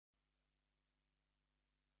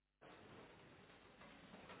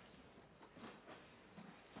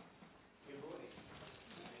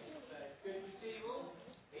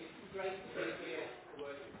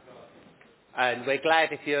and we're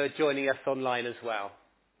glad if you're joining us online as well.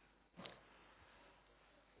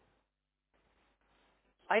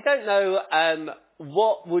 I don't know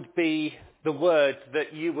what would be the word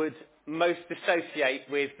that you would most associate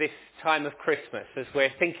with this time of Christmas as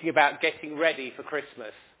we're thinking about getting ready for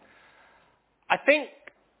Christmas. I think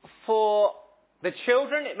for the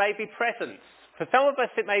children it may be presents. For some of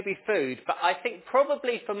us it may be food, but I think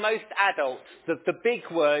probably for most adults the big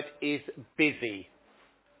word is busy.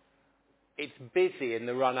 It's busy in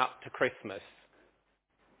the run-up to Christmas.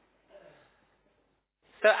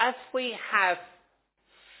 So as we have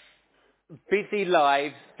busy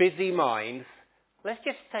lives, busy minds, let's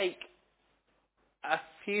just take a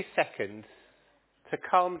few seconds to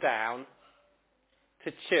calm down,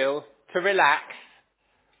 to chill, to relax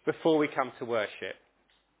before we come to worship.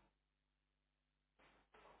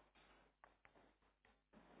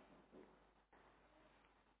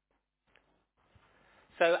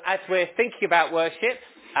 So as we're thinking about worship,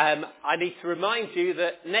 I need to remind you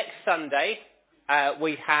that next Sunday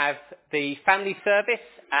we have the family service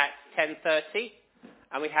at 10:30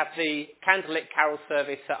 and we have the candlelit carol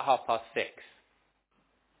service at 6:30.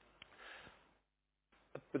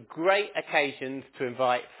 The great occasions to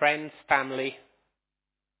invite friends, family.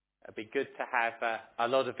 It'd be good to have a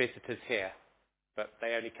lot of visitors here, but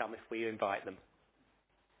they only come if we invite them.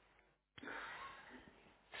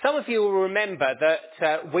 Some of you will remember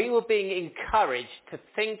that we were being encouraged to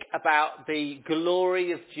think about the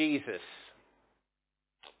glory of Jesus.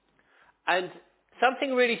 And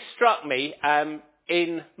something really struck me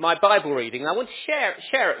in my Bible reading. I want to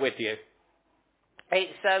share it with you.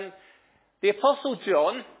 It's the Apostle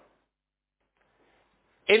John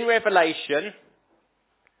in Revelation,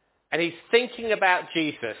 and he's thinking about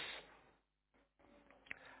Jesus.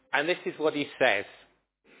 And this is what he says.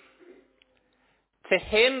 To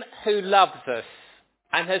him who loves us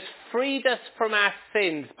and has freed us from our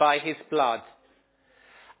sins by his blood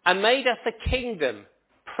and made us a kingdom,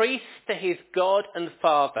 priests to his God and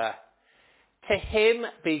Father, to him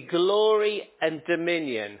be glory and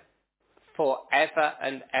dominion forever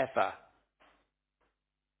and ever.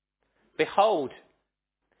 Behold,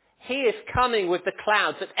 he is coming with the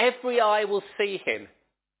clouds, and every eye will see him,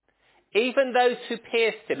 even those who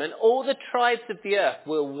pierced him, and all the tribes of the earth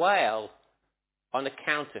will wail on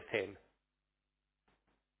account of him.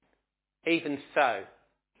 Even so,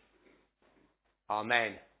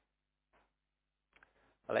 Amen.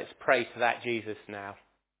 Well, let's pray to that Jesus now.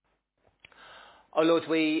 Oh Lord,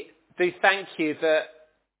 we do thank you that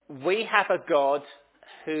we have a God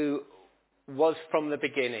who was from the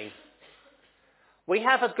beginning. We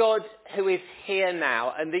have a God who is here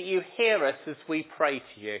now, and that you hear us as we pray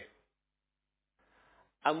to you.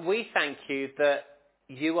 And we thank you that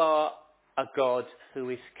you are a God who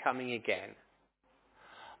is coming again.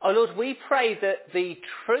 Oh Lord, we pray that the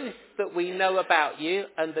truth that we know about you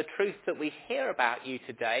and the truth that we hear about you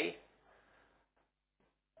today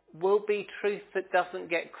will be truth that doesn't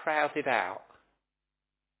get crowded out.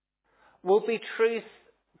 Will be truth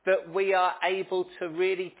that we are able to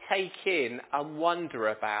really take in and wonder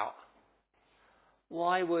about.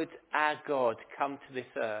 Why would our God come to this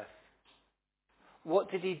earth? What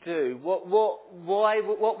did he do? What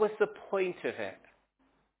was the point of it?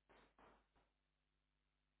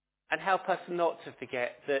 And help us not to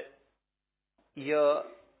forget that you're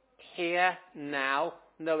here now,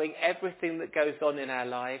 knowing everything that goes on in our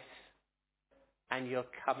lives, and you're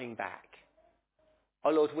coming back.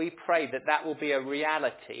 Oh Lord, we pray that that will be a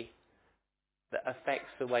reality that affects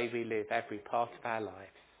the way we live every part of our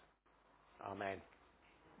lives. Amen.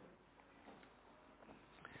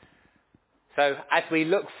 So as we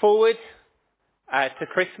look forward to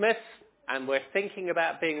Christmas and we're thinking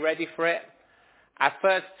about being ready for it, our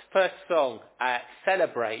first song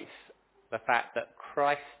celebrates the fact that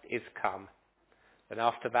Christ is come. And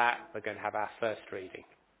after that, we're going to have our first reading.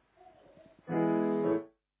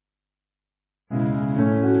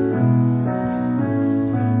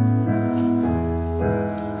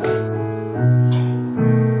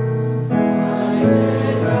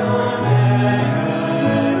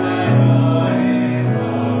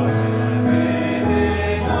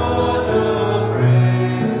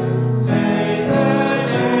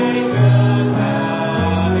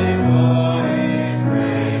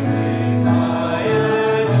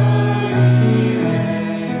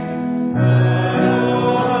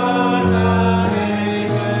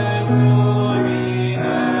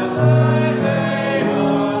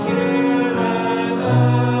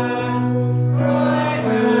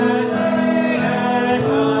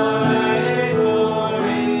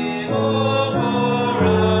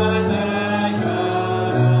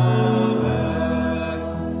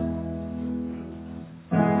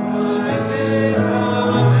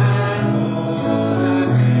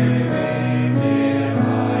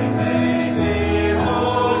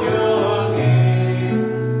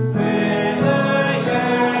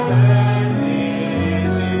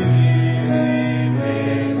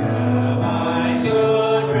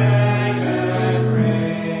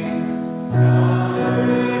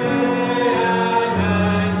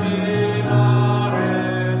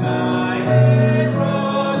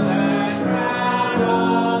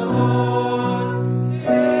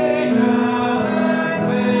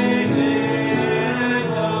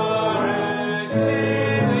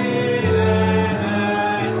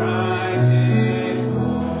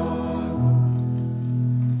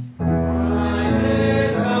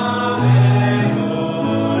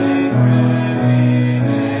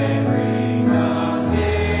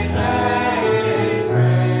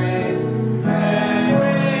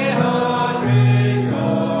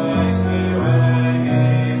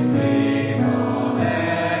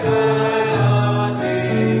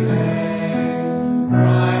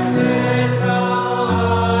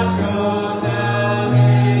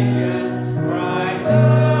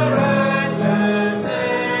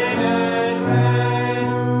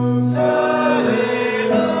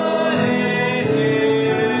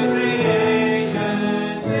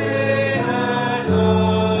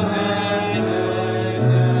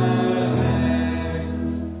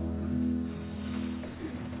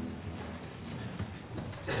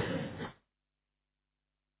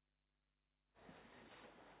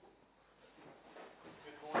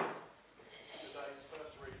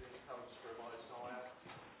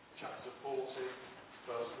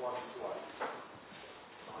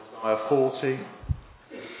 Isaiah 40,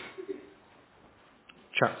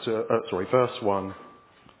 verse 1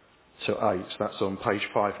 to 8. That's on page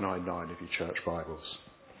 599 of your church Bibles.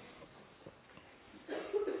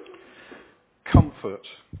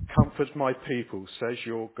 Comfort my people, says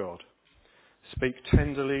your God. Speak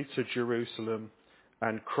tenderly to Jerusalem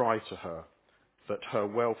and cry to her that her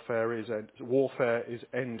warfare is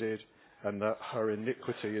ended and that her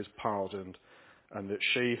iniquity is pardoned and that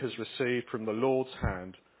she has received from the Lord's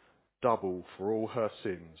hand double for all her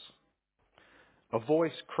sins. A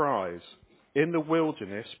voice cries, in the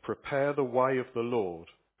wilderness prepare the way of the Lord.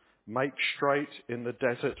 Make straight in the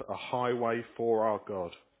desert a highway for our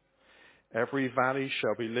God. Every valley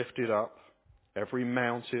shall be lifted up, every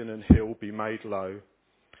mountain and hill be made low.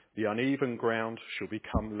 The uneven ground shall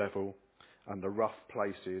become level, and the rough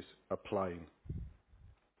places a plain.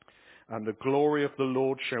 And the glory of the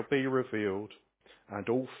Lord shall be revealed, and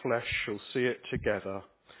all flesh shall see it together,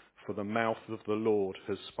 for the mouth of the Lord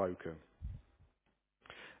has spoken.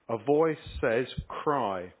 A voice says,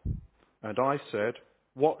 cry, and I said,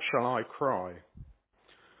 what shall I cry?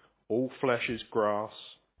 All flesh is grass,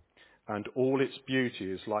 and all its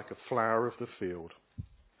beauty is like a flower of the field.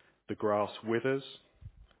 The grass withers,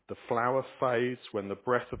 the flower fades when the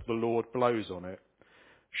breath of the Lord blows on it.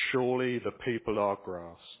 Surely the people are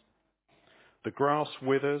grass. The grass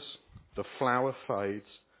withers, the flower fades,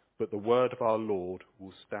 but the word of our Lord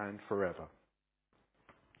will stand forever.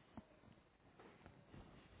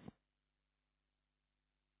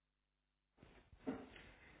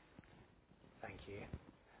 Thank you.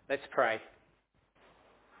 Let's pray.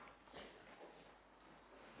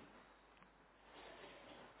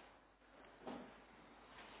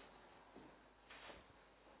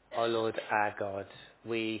 Our Lord, our God,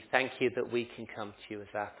 we thank you that we can come to you as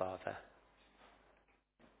our Father.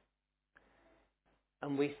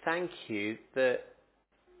 And we thank you that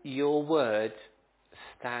your word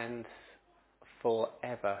stands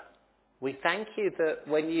forever. We thank you that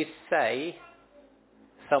when you say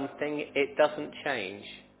something, it doesn't change.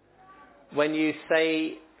 When you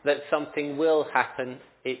say that something will happen,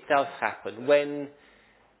 it does happen. When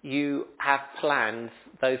you have plans,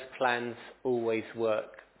 those plans always work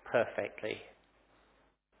perfectly.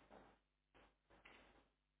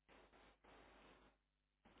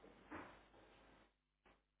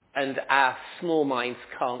 And our small minds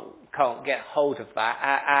can't get hold of that.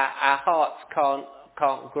 Our hearts can't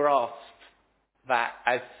grasp that,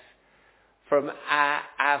 as from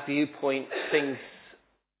our viewpoint, things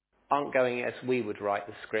aren't going as we would write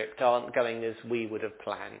the script, aren't going as we would have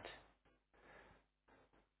planned.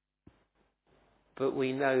 But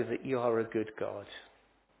we know that you are a good God.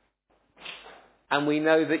 And we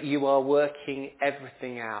know that you are working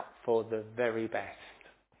everything out for the very best.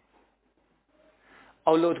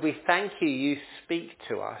 Oh Lord, we thank you, you speak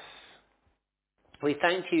to us. We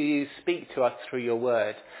thank you, you speak to us through your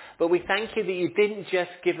word. But we thank you that you didn't just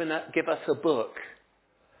give us a book,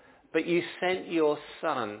 but you sent your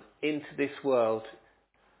Son into this world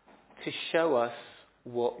to show us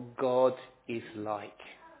what God is like.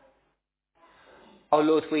 Oh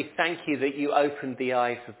Lord, we thank you that you opened the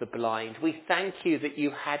eyes of the blind. We thank you that you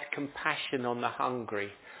had compassion on the hungry.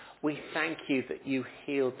 We thank you that you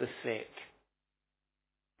healed the sick.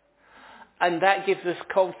 And that gives us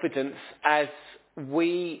confidence as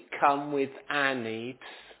we come with our needs.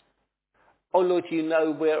 Oh Lord, you know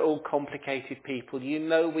we're all complicated people. You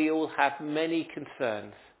know we all have many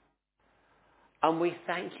concerns. And we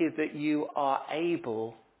thank you that you are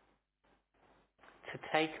able to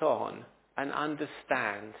take on and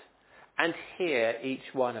understand and hear each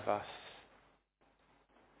one of us.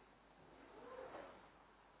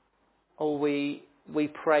 Oh, we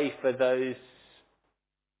pray for those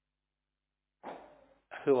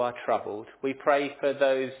who are troubled. We pray for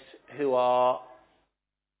those who are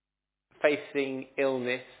facing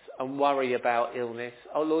illness and worry about illness.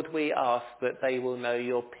 Oh Lord, we ask that they will know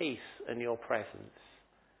your peace and your presence.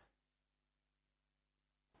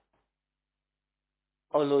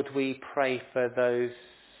 Oh Lord, we pray for those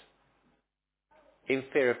in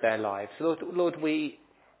fear of their lives. Lord, we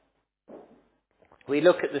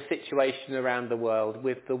look at the situation around the world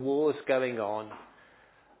with the wars going on,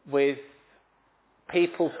 with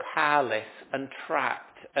people powerless and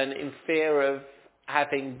trapped and in fear of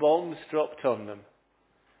having bombs dropped on them.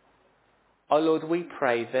 Oh Lord, we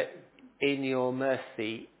pray that in your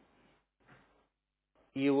mercy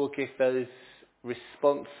you will give those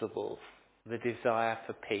responsible the desire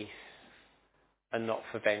for peace and not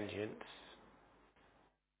for vengeance.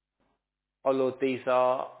 Oh Lord, these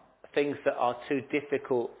are things that are too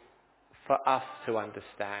difficult for us to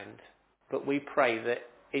understand. But we pray that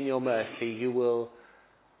in your mercy you will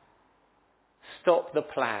stop the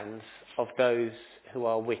plans of those who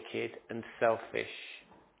are wicked and selfish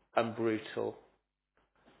and brutal,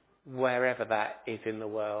 wherever that is in the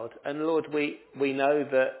world. And Lord, we know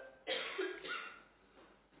that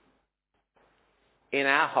in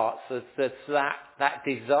our hearts there's that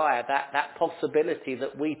desire, that possibility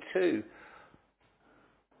that we too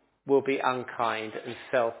will be unkind and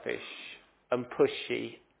selfish and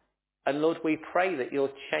pushy. And Lord, we pray that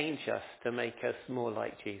you'll change us to make us more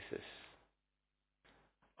like Jesus.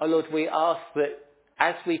 Oh Lord, we ask that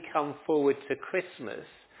as we come forward to Christmas,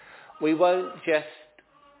 we won't just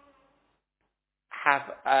have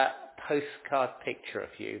a postcard picture of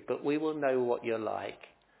you, but we will know what you're like.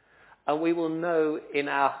 And we will know in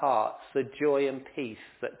our hearts the joy and peace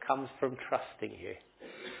that comes from trusting you.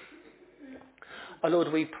 Oh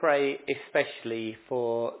Lord, we pray especially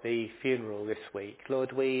for the funeral this week.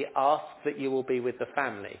 Lord, we ask that you will be with the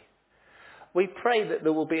family. We pray that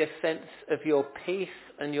there will be a sense of your peace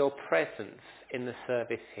and your presence in the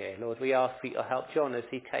service here. Lord, we ask that you'll help John as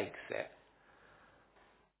he takes it.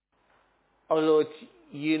 Oh Lord,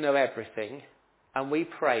 you know everything, and we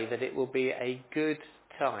pray that it will be a good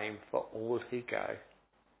time for all who go.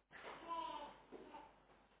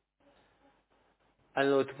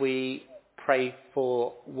 And Lord, we pray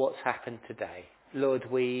for what's happened today. Lord,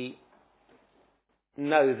 we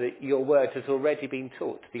know that your word has already been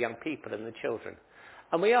taught to the young people and the children.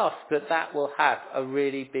 And we ask that that will have a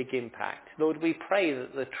really big impact. Lord, we pray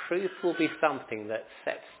that the truth will be something that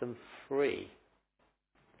sets them free.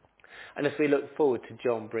 And as we look forward to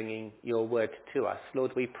John bringing your word to us,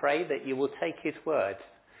 Lord, we pray that you will take his words,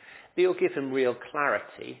 that you'll give them real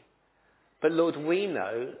clarity. But Lord, we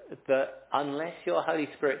know that unless your Holy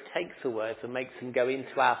Spirit takes the words and makes them go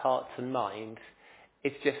into our hearts and minds,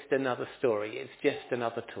 it's just another story. It's just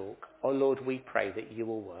another talk. Oh Lord, we pray that you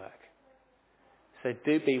will work. So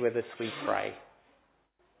do be with us, we pray.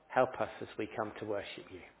 Help us as we come to worship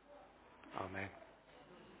you. Amen.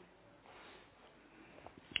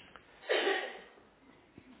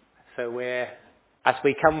 So as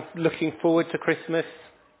we come looking forward to Christmas,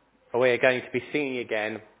 we're going to be singing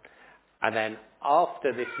again. And then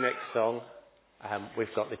after this next song, we've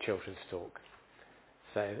got the children's talk.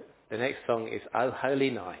 So the next song is Oh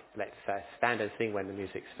Holy Night. Let's stand and sing when the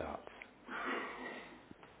music starts.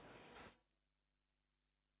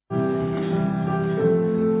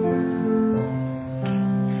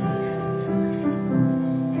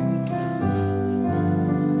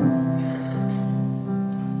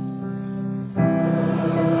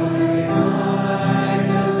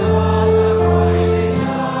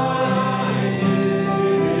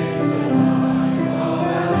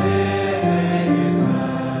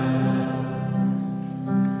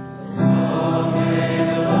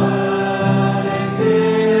 Amen.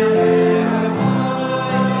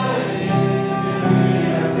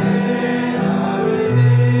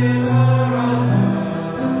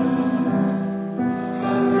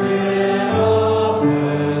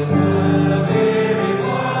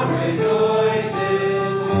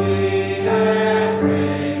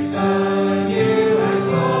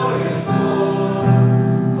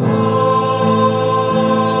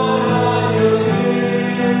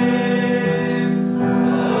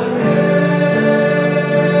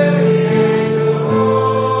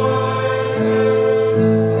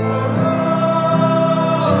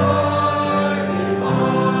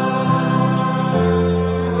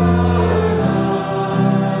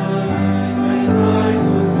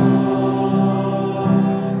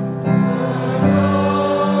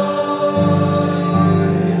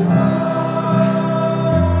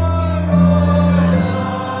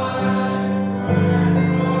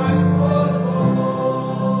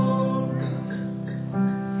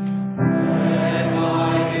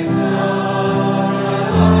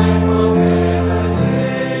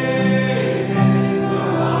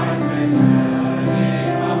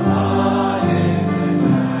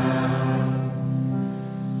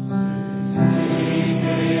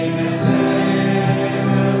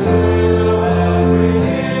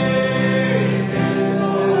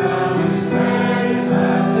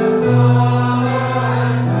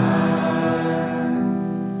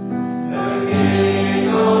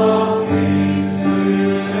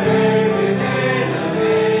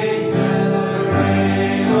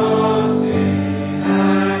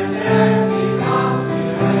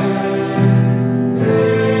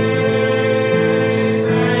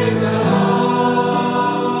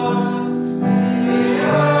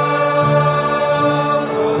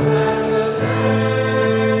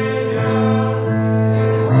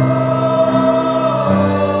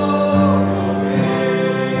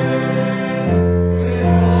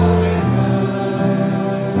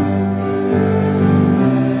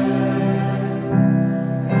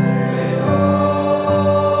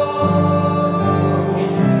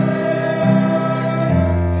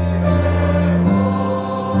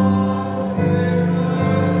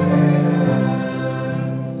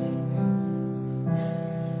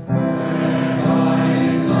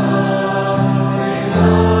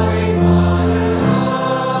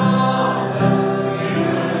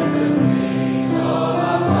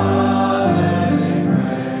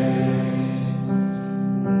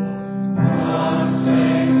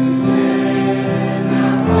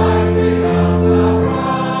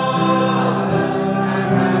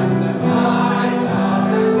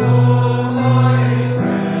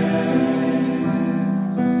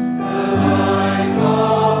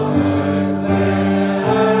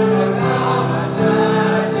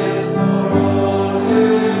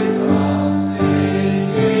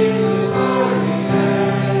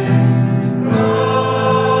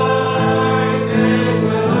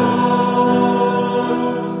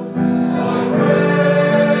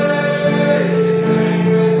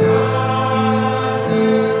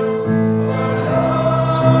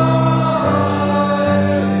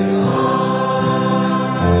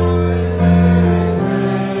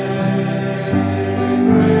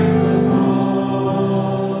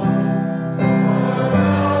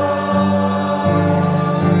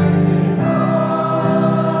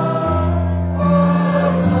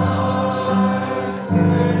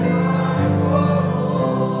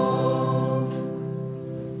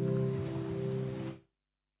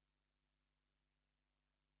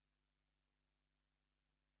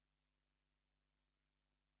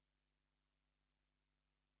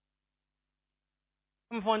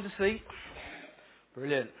 Come and find a seat.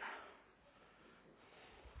 Brilliant.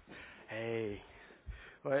 Hey.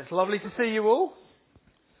 Well, it's lovely to see you all.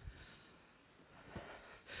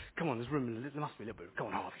 Come on, there's room. There must be a little bit. Come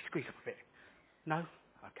on, Harvey, squeeze up a bit. No?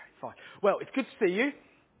 Okay, fine. Well, it's good to see you.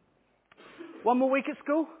 One more week at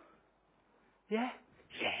school? Yeah?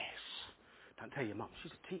 Yes. Don't tell your mum,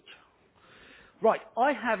 she's a teacher. Right,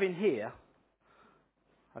 I have in here,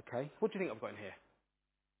 okay, what do you think I've got in here?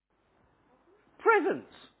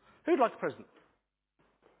 Presents. Who'd like a present?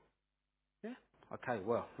 Yeah? Okay,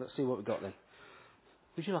 well, let's see what we've got then.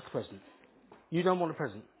 Would you like a present? You don't want a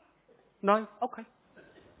present? No? Okay.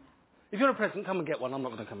 If you want a present, come and get one. I'm not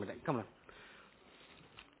going to come and get it. Come on.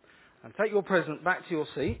 And take your present back to your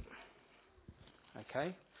seat.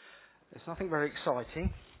 Okay. It's nothing very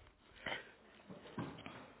exciting.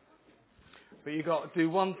 But you've got to do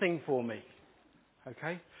one thing for me.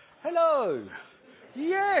 Okay? Hello.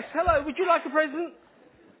 Yes, hello. Would you like a present?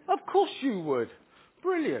 Of course you would.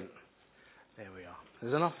 Brilliant. There we are.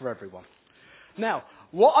 There's enough for everyone. Now,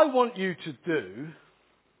 what I want you to do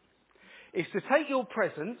is to take your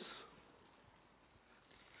presents,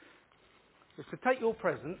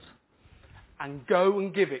 and go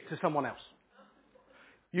and give it to someone else.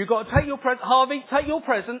 You've got to take your present, Harvey, take your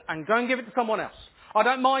present and go and give it to someone else. I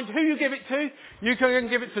don't mind who you give it to. You can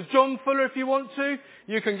give it to John Fuller if you want to.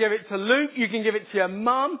 You can give it to Luke. You can give it to your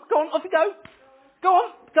mum. Go on, off you go. Go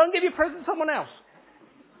on, go and give your present to someone else.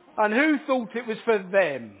 And who thought it was for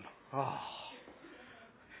them? Oh.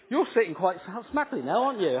 You're sitting quite smackly now,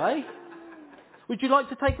 aren't you, eh? Would you like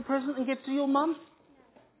to take a present and give to your mum?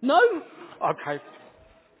 No? Okay.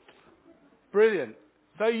 Brilliant.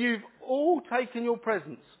 So you've all taken your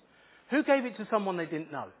presents. Who gave it to someone they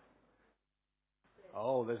didn't know?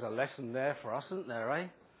 Oh, there's a lesson there for us, isn't there, eh?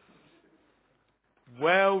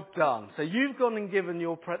 Well done. So you've gone and given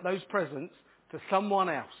those presents to someone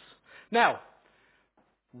else. Now,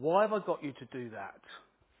 why have I got you to do that?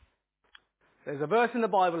 There's a verse in the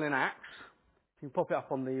Bible in Acts. You can pop it up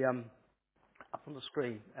on the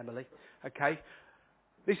screen, Emily. Okay.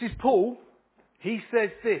 This is Paul. He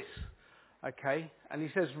says this. Okay. And he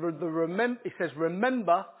says,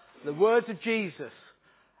 remember the words of Jesus.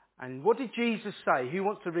 And what did Jesus say? Who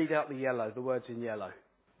wants to read out the words in yellow?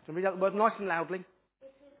 Can you read out the word nice and loudly?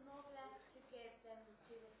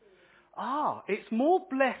 It's more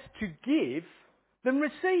blessed to give than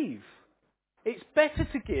receive. It's better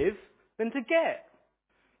to give than to get.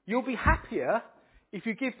 You'll be happier if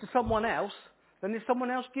you give to someone else than if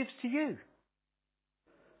someone else gives to you.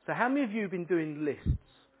 So how many of you have been doing lists,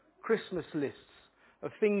 Christmas lists,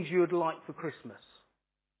 of things you would like for Christmas?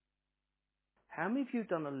 How many of you have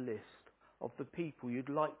done a list of the people you'd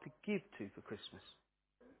like to give to for Christmas?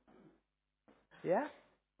 Yeah?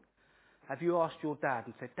 Have you asked your dad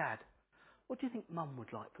and said, Dad, what do you think Mum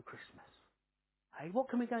would like for Christmas? Hey, what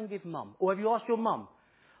can we go and give Mum? Or have you asked your Mum,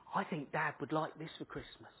 I think Dad would like this for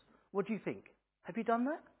Christmas. What do you think? Have you done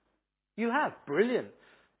that? You have. Brilliant.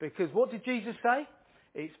 Because what did Jesus say?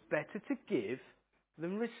 It's better to give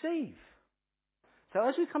than receive. So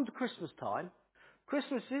as we come to Christmas time,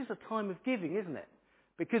 Christmas is a time of giving, isn't it?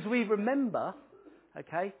 Because we remember,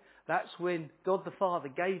 okay, that's when God the Father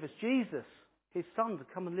gave us Jesus, his Son, to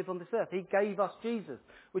come and live on this earth. He gave us Jesus,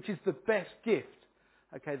 which is the best gift,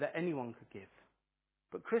 okay, that anyone could give.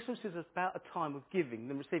 But Christmas is about a time of giving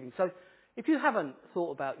than receiving. So if you haven't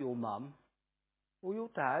thought about your mum, or your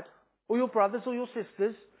dad, or your brothers, or your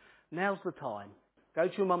sisters, now's the time. Go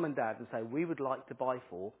to your mum and dad and say, we would like to buy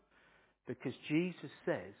for, because Jesus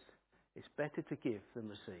says it's better to give than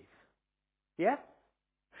receive. Yeah?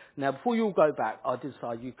 Now, before you all go back, I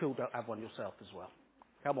decide you could have one yourself as well.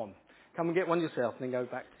 Come on. Come and get one yourself and then go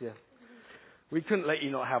back to you. We couldn't let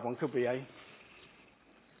you not have one, could we, eh?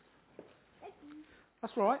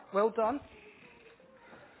 That's all right. Well done.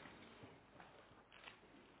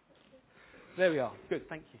 There we are. Good.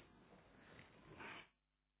 Thank you.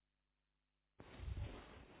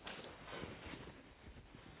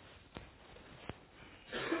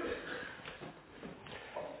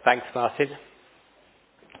 Thanks, Martin.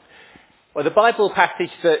 Well, the Bible passage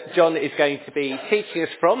that John is going to be teaching us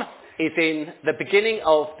from is in the beginning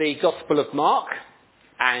of the Gospel of Mark,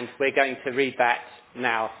 and we're going to read that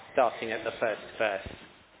now, starting at the first verse.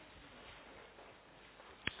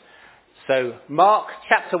 So, Mark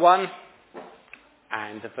chapter 1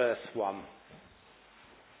 and verse 1.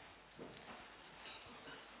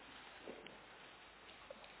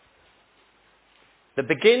 The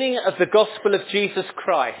beginning of the Gospel of Jesus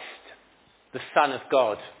Christ, the Son of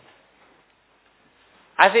God.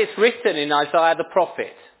 As it's written in Isaiah the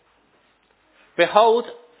prophet, behold,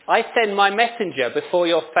 I send my messenger before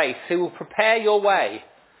your face who will prepare your way.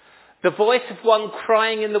 The voice of one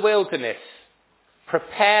crying in the wilderness,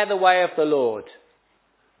 prepare the way of the Lord.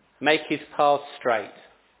 Make his path straight.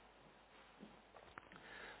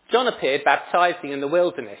 John appeared baptizing in the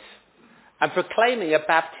wilderness and proclaiming a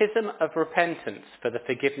baptism of repentance for the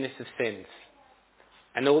forgiveness of sins.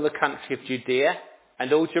 And all the country of Judea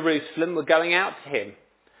and all Jerusalem were going out to him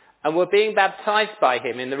and were being baptized by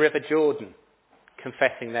him in the river Jordan,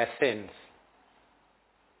 confessing their sins.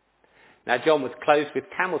 Now John was clothed with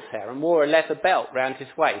camel's hair and wore a leather belt round his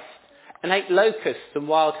waist and ate locusts and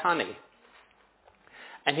wild honey.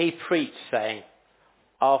 And he preached, saying,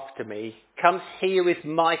 after me comes he who is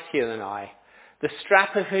mightier than I, the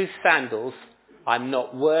strap of whose sandals I'm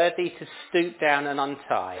not worthy to stoop down and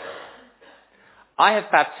untie. I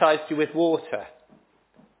have baptized you with water,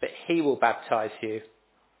 but he will baptize you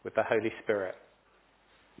with the Holy Spirit.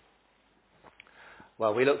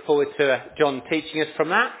 Well, we look forward to John teaching us from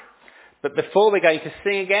that. But before, we're going to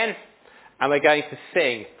sing again, and we're going to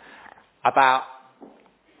sing about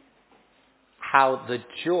how the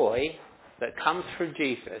joy that comes through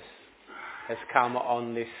Jesus has come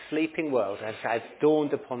on this sleeping world, has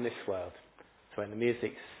dawned upon this world. So when the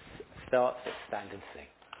music starts, let's stand and sing.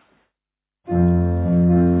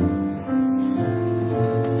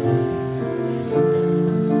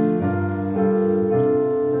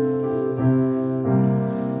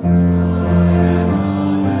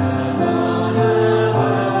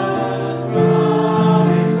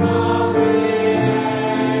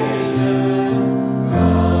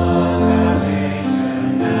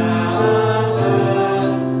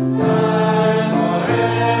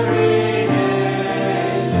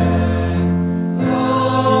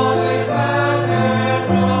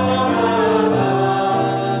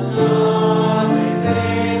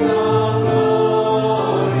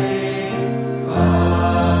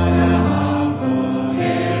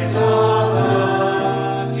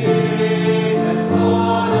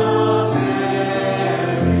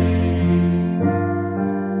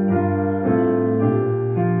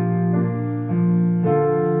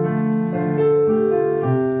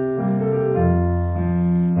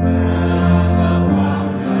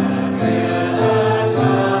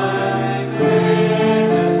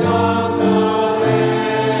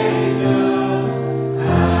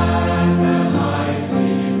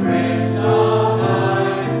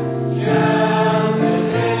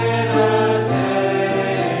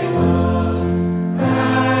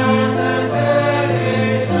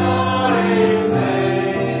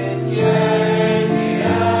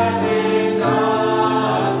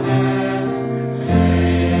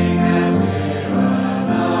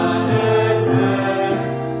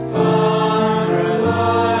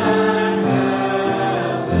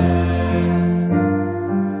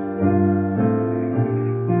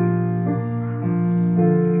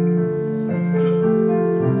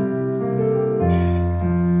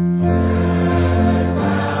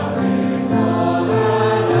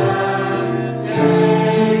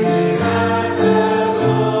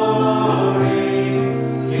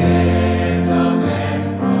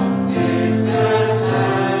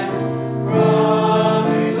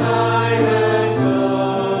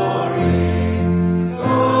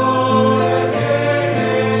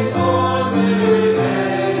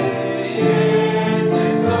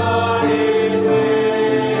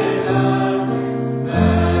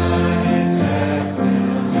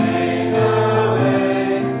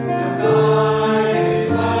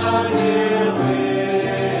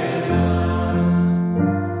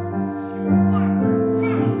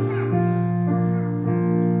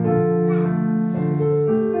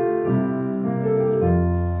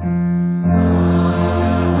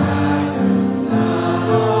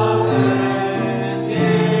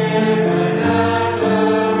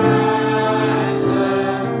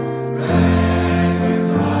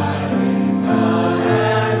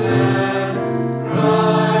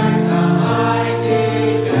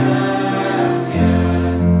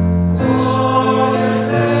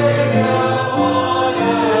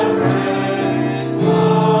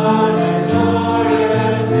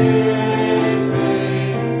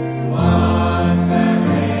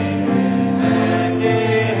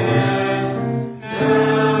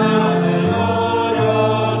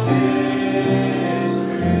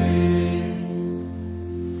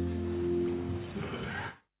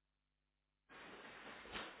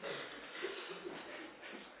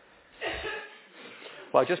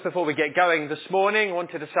 Well, just before we get going this morning, I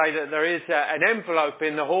wanted to say that there is an envelope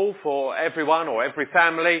in the hall for everyone or every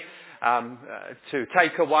family to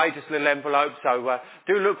take away, just a little envelope. So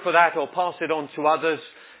do look for that or pass it on to others.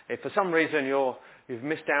 If for some reason you're you've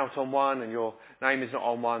missed out on one and your name is not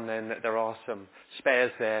on one, then there are some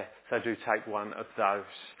spares there, so do take one of those.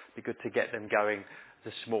 Be good to get them going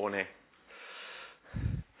this morning.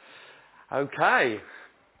 Okay.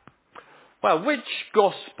 Well, which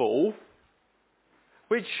gospel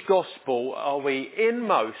are we in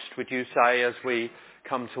most, would you say, as we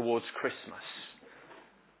come towards Christmas?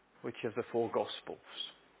 Which of the four gospels?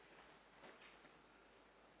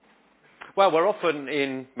 Well, we're often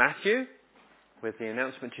in Matthew with the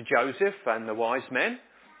announcement to Joseph and the wise men.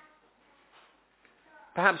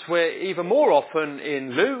 Perhaps we're even more often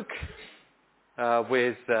in Luke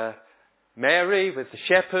with Mary, with the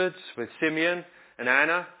shepherds, with Simeon and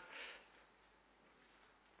Anna.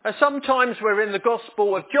 Sometimes we're in the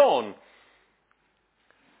Gospel of John,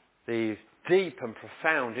 the deep and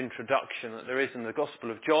profound introduction that there is in the Gospel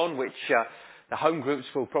of John, which the home groups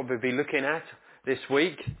will probably be looking at this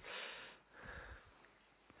week.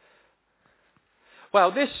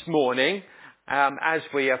 Well, this morning, as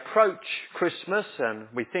we approach Christmas and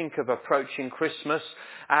we think of approaching Christmas,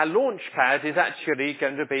 our launch pad is actually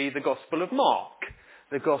going to be the Gospel of Mark.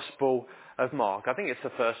 The Gospel of Mark. I think it's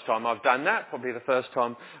the first time I've done that, probably the first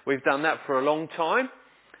time we've done that for a long time.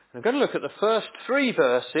 I'm going to look at the first 3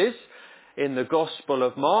 verses in the Gospel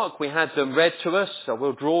of Mark. We had them read to us, so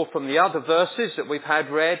we'll draw from the other verses that we've had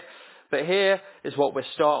read. But here is what we'll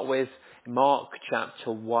start with, Mark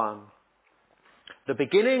chapter 1. The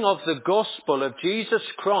beginning of the Gospel of Jesus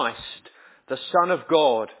Christ, the Son of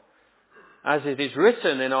God, as it is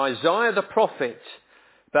written in Isaiah the prophet,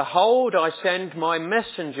 "Behold, I send my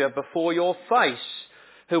messenger before your face,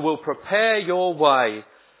 who will prepare your way.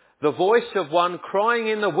 The voice of one crying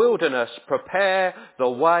in the wilderness, prepare the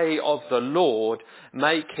way of the Lord,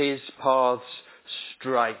 make his paths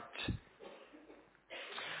straight."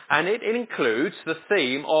 And it includes the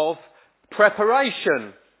theme of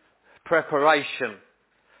preparation. Preparation.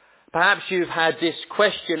 Perhaps you've had this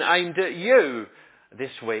question aimed at you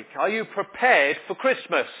this week. Are you prepared for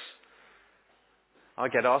Christmas? I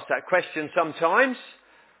get asked that question sometimes.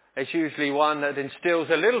 It's usually one that instills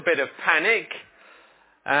a little bit of panic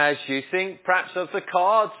as you think perhaps of the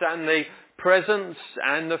cards and the presents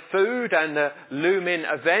and the food and the looming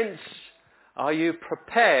events. Are you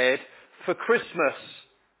prepared for Christmas?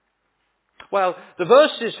 Well, the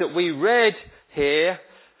verses that we read here,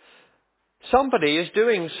 somebody is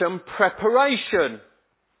doing some preparation.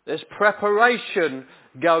 There's preparation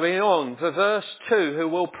going on. For verse 2, who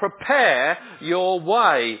will prepare your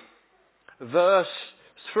way. Verse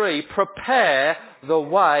 3, prepare the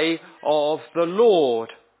way of the Lord.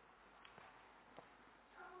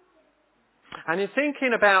 And in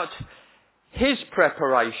thinking about his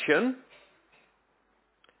preparation,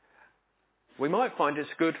 we might find it's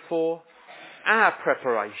good for our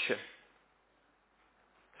preparation.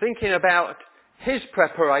 Thinking about his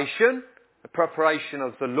preparation, the preparation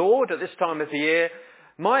of the Lord at this time of the year,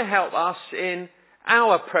 might help us in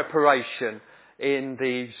our preparation in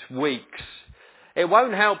these weeks. It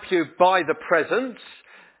won't help you buy the presents.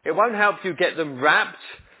 It won't help you get them wrapped.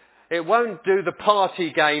 It won't do the party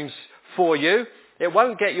games for you. It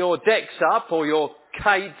won't get your decks up or your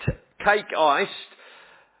cake iced.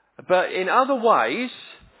 But in other ways,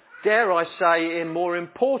 dare I say in more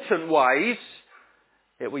important ways,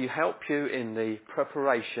 it will help you in the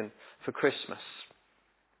preparation for Christmas.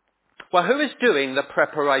 Well, who is doing the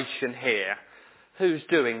preparation here? Who's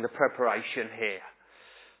doing the preparation here?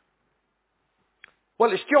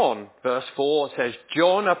 Well, it's John. Verse 4 says,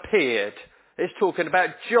 John appeared. It's talking about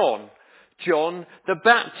John. John the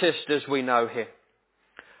Baptist as we know him.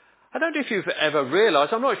 I don't know if you've ever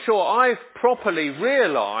realised, I'm not sure I've properly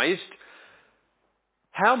realised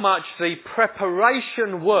how much the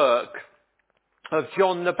preparation work of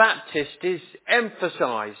John the Baptist is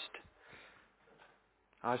emphasised.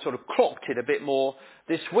 I sort of clocked it a bit more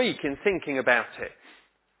this week in thinking about it.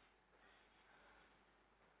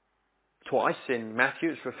 Twice in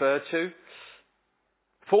Matthew it's referred to.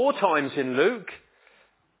 4 times in Luke.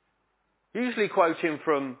 Usually quoting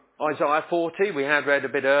from Isaiah 40, we had read a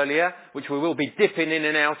bit earlier, which we will be dipping in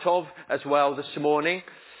and out of as well this morning.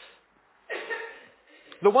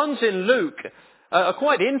 The ones in Luke are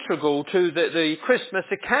quite integral to the Christmas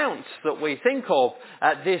accounts that we think of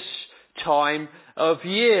at this time of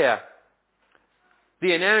year.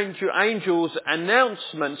 The angel's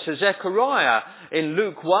announcement to Zechariah in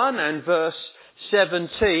Luke 1 and verse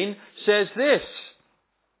 17 says this: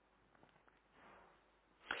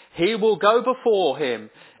 He will go before him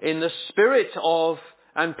in the spirit of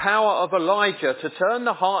and power of Elijah to turn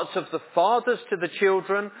the hearts of the fathers to the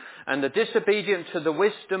children and the disobedient to the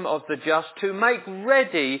wisdom of the just, to make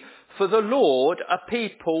ready for the Lord a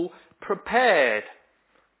people prepared.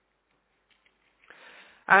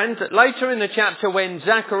 And later in the chapter, when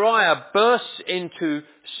Zechariah bursts into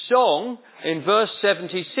song in verse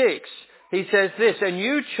 76, he says this, "A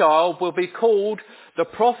new child will be called the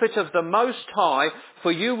prophet of the Most High,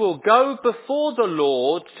 for you will go before the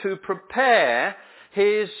Lord to prepare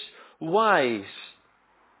his ways."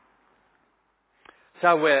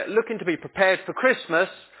 So we're looking to be prepared for Christmas,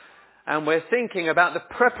 and we're thinking about the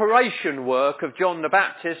preparation work of John the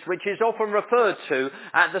Baptist, which is often referred to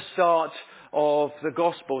at the start of the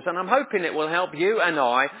Gospels. And I'm hoping it will help you and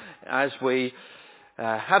I as we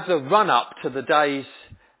have the run-up to the days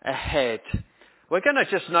ahead. We're going to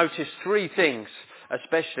just notice three things,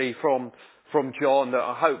 especially from John, that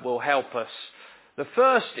I hope will help us. The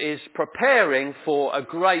first is preparing for a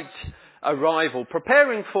great arrival.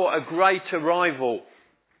 Preparing for a great arrival.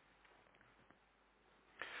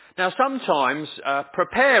 Now sometimes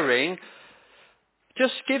preparing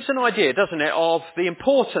just gives an idea, doesn't it, of the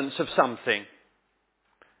importance of something.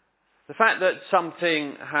 The fact that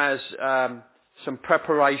something has some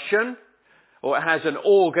preparation, or it has an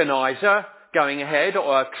organiser going ahead,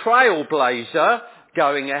 or a trailblazer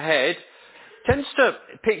going ahead, tends to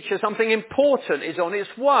picture something important is on its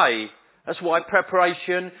way. That's why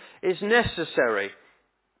preparation is necessary.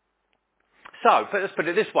 So, let's put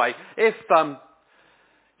it this way. If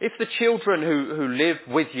the children who live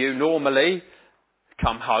with you normally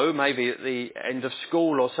come home, maybe at the end of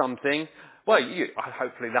school or something, well,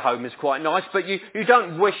 hopefully the home is quite nice, but you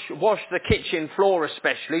don't wash the kitchen floor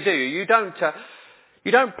especially, do you?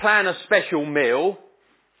 You don't plan a special meal.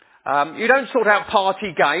 You don't sort out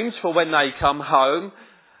party games for when they come home.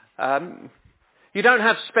 You don't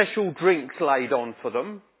have special drinks laid on for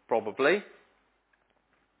them, probably.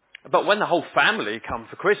 But when the whole family come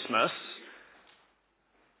for Christmas,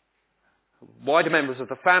 wider members of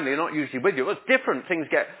the family are not usually with you. Well, it's different. Things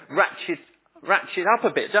get ratchet up a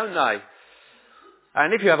bit, don't they?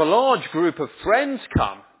 And if you have a large group of friends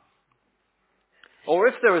come, or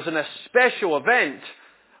if there is a special event,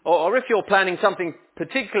 or if you're planning something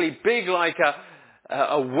particularly big like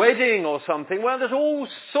a wedding or something, well, there's all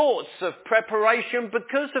sorts of preparation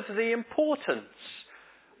because of the importance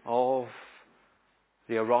of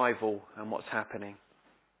the arrival and what's happening.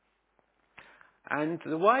 And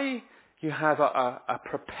the way you have a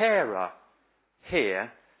preparer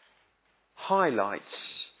here highlights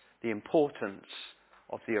the importance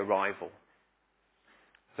of the arrival.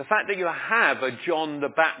 The fact that you have a John the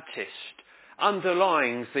Baptist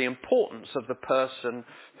underlines the importance of the person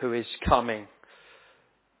who is coming.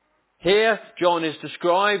 Here, John is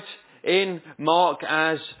described in Mark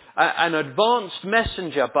as an advanced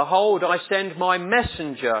messenger. "Behold, I send my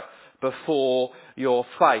messenger before your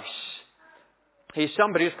face." He's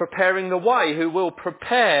somebody who's preparing the way, who will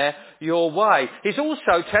prepare your way. He's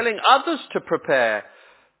also telling others to prepare.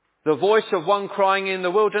 The voice of one crying in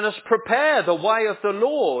the wilderness, "Prepare the way of the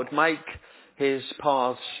Lord, make his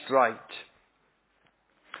paths straight."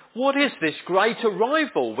 What is this great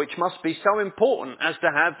arrival which must be so important as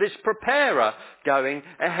to have this preparer going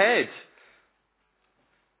ahead?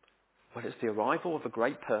 Well, it's the arrival of a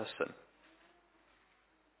great person.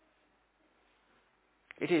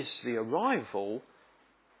 It is the arrival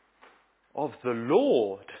of the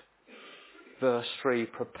Lord. Verse 3,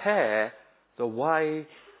 "Prepare the way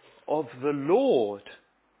of the Lord."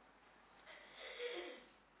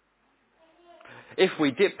 If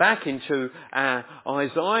we dip back into our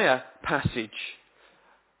Isaiah passage,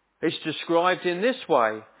 it's described in this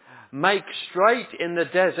way: "Make straight in the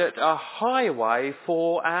desert a highway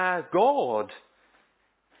for our God."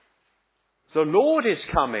 The Lord is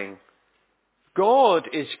coming. God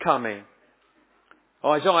is coming.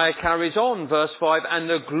 Isaiah carries on, verse 5, "And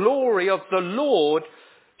the glory of the Lord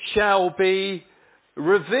shall be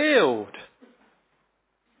revealed."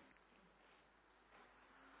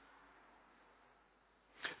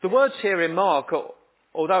 The words here in Mark,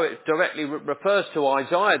 although it directly refers to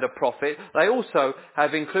Isaiah the prophet, they also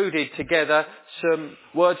have included together some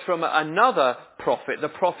words from another prophet, the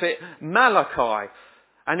prophet Malachi.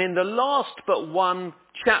 And in the last but one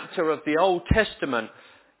chapter of the Old Testament,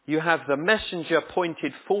 you have the messenger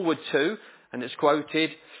pointed forward to, and it's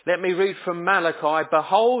quoted, let me read from Malachi,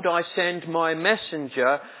 "Behold, I send my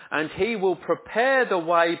messenger, and he will prepare the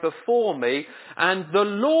way before me, and the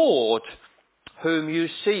Lord whom you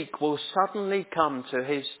seek will suddenly come to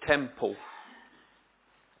his temple."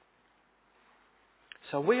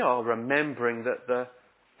 So we are remembering that the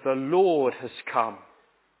Lord has come.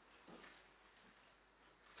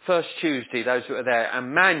 First Tuesday, those who are there,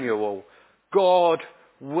 Emmanuel, God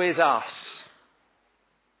with us.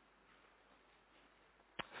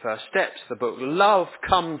 First Steps, the book, Love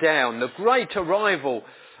Come Down, the great arrival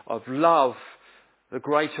of love The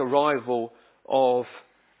great arrival of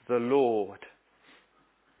the Lord.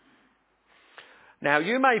 Now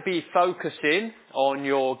you may be focusing on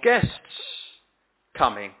your guests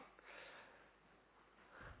coming.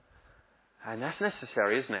 And that's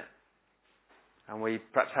necessary, isn't it? And we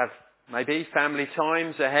perhaps have maybe family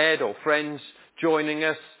times ahead or friends joining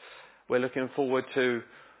us. We're looking forward to,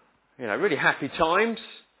 really happy times.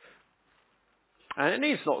 And it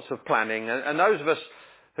needs lots of planning. And those of us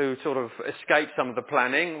who sort of escape some of the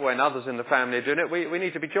planning when others in the family are doing it, we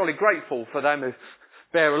need to be jolly grateful for them who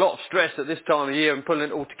bear a lot of stress at this time of year and pulling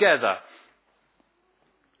it all together.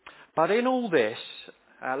 But in all this,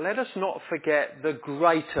 let us not forget the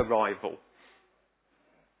great arrival.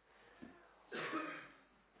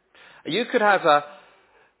 You could have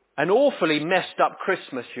an awfully messed up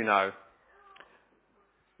Christmas,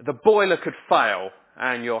 The boiler could fail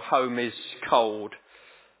and your home is cold.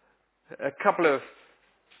 A couple of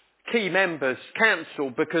key members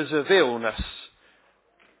cancelled because of illness.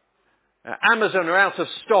 Amazon are out of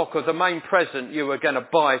stock of the main present you were going to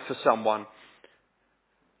buy for someone.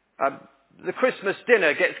 The Christmas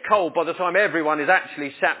dinner gets cold by the time everyone is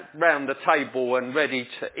actually sat round the table and ready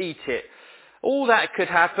to eat it. All that could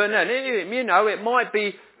happen, and it might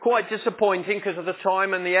be quite disappointing because of the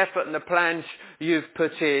time and the effort and the plans you've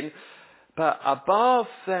put in. But above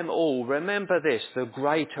them all, remember this, the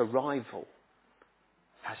great arrival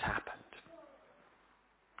has happened.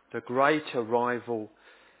 The great arrival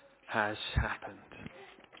has happened.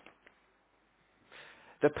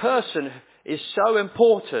 The person is so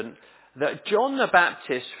important that John the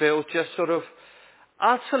Baptist feels just sort of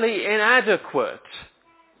utterly inadequate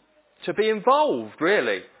to be involved,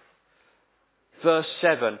 really. Verse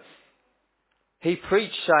 7. He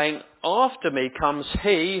preached saying, "After me comes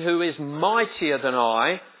he who is mightier than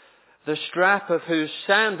I, the strap of whose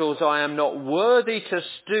sandals I am not worthy to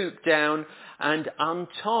stoop down and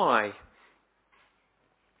untie."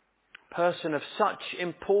 Person of such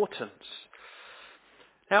importance.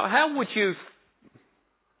 Now, how would you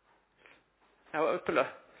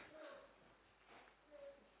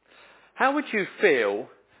feel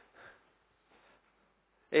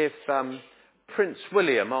if Prince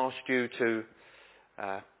William asked you to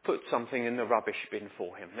put something in the rubbish bin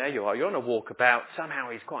for him? There you are, you're on a walkabout, somehow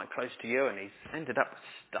he's quite close to you and he's ended up with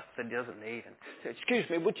stuff that he doesn't need. And said, "Excuse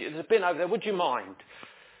me, there's a bin over there, would you mind?"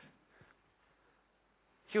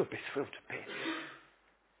 You would be thrilled to bits.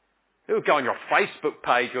 It would go on your Facebook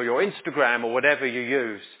page or your Instagram or whatever you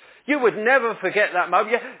use. You would never forget that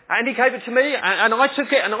moment. Yeah, and he gave it to me and I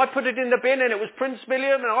took it and I put it in the bin and it was Prince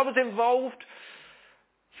William and I was involved.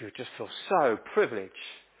 You would just feel so privileged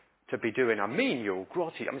to be doing a menial,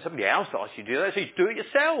 grotty. Somebody else asked you to do that, so you do it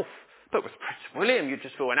yourself. But with Prince William, you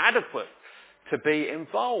just feel inadequate to be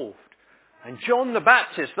involved. And John the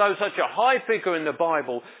Baptist, though such a high figure in the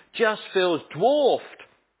Bible, just feels dwarfed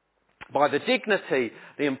by the dignity,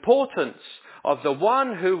 the importance of the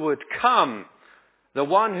one who would come. The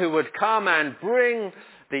one who would come and bring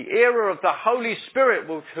the era of the Holy Spirit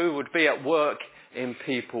who would be at work in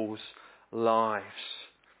people's lives.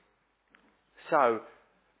 So,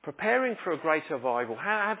 preparing for a great revival,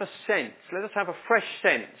 have a sense, let us have a fresh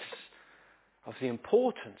sense of the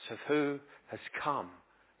importance of who has come.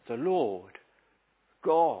 The Lord,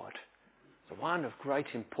 God, the one of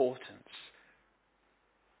great importance.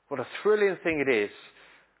 What a thrilling thing it is,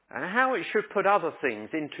 and how it should put other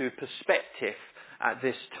things into perspective at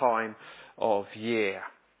this time of year.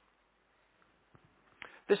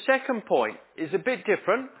 The second point is a bit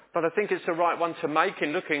different, but I think it's the right one to make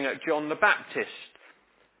in looking at John the Baptist.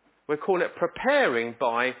 We call it preparing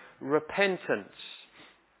by repentance.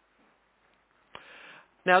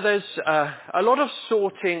 Now there's a lot of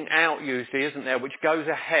sorting out usually, isn't there, which goes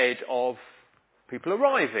ahead of people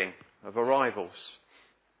arriving, of arrivals.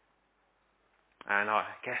 And I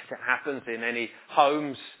guess it happens in any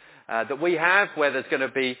homes that we have where there's going to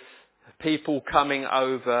be people coming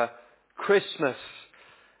over Christmas.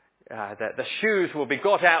 The shoes will be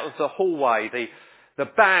got out of the hallway. The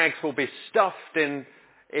bags will be stuffed in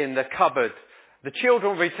the cupboard. The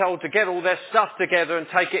children will be told to get all their stuff together and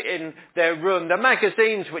take it in their room. The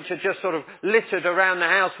magazines, which are just sort of littered around the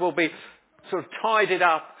house, will be sort of tidied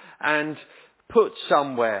up and put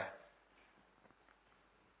somewhere.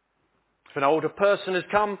 If an older person has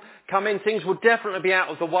come in, things will definitely be out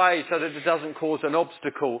of the way so that it doesn't cause an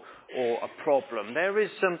obstacle or a problem. There is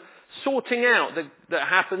some sorting out that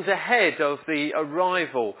happens ahead of the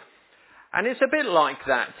arrival. And it's a bit like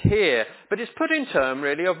that here, but it's put in terms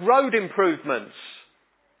really of road improvements.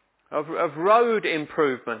 Of road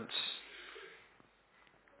improvements.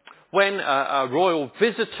 When a royal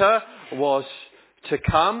visitor was to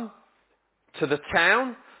come, to the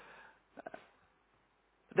town,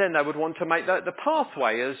 then they would want to make the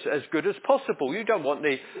pathway as good as possible. You don't want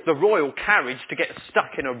the royal carriage to get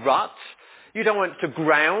stuck in a rut. You don't want it to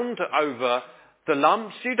ground over the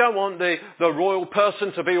lumps. You don't want the royal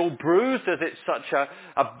person to be all bruised as it's such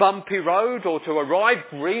a bumpy road, or to arrive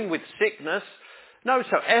green with sickness. No,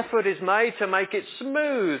 so effort is made to make it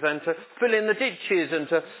smooth and to fill in the ditches and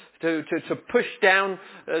to push down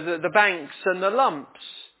the banks and the lumps.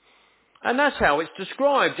 And that's how it's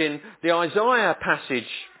described in the Isaiah passage.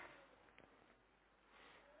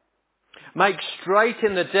 Make straight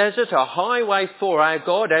in the desert a highway for our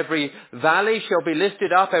God. Every valley shall be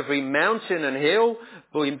lifted up, every mountain and hill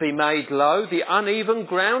will be made low. The uneven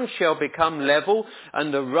ground shall become level,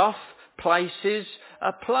 and the rough places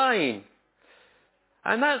a plain.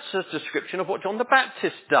 And that's a description of what John the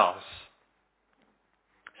Baptist does.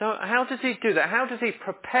 So how does he do that? How does he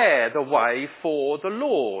prepare the way for the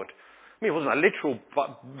Lord? I mean, he wasn't a literal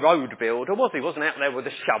road builder, was he? He wasn't out there with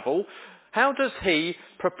a shovel. How does he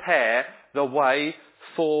prepare the way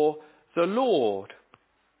for the Lord?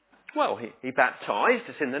 Well, he baptised.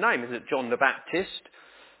 It's in the name, isn't it? John the Baptist.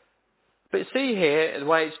 But see here the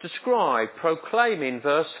way it's described, proclaiming,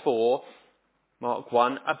 verse 4, Mark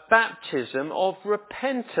 1, a baptism of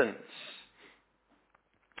repentance.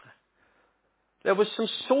 There was some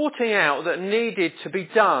sorting out that needed to be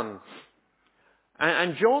done.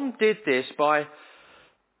 And John did this by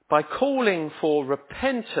calling for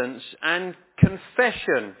repentance and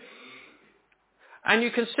confession. And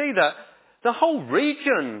you can see that the whole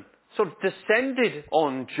region sort of descended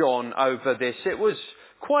on John over this. It was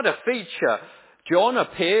quite a feature. John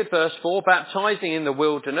appeared, verse 4, baptizing in the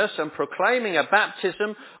wilderness and proclaiming a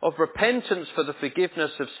baptism of repentance for the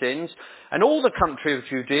forgiveness of sins. And all the country of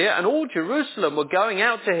Judea and all Jerusalem were going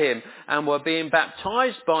out to him and were being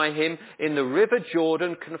baptized by him in the river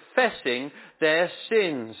Jordan, confessing their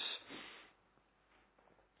sins.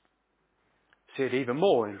 See it even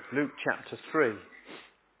more in Luke chapter 3.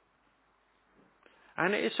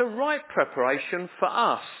 And it's a right preparation for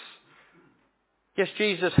us. Yes,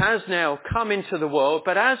 Jesus has now come into the world,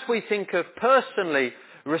 but as we think of personally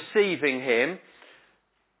receiving him,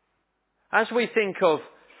 as we think of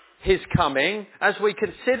his coming, as we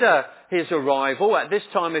consider his arrival at this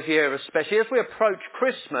time of year especially, as we approach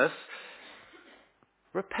Christmas,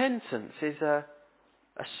 repentance is a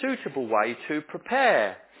suitable way to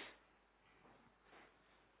prepare.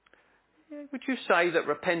 Would you say that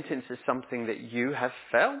repentance is something that you have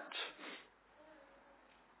felt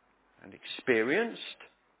and experienced?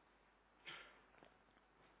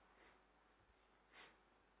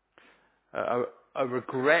 A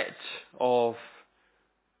regret of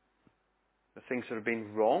the things that have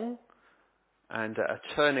been wrong and a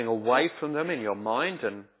turning away from them in your mind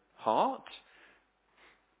and heart?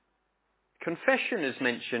 Confession is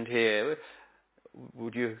mentioned here.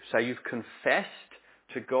 Would you say you've confessed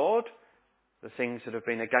to God the things that have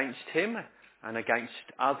been against him and against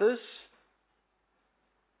others?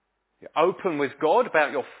 You're open with God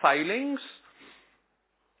about your failings.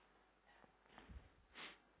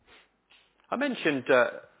 I mentioned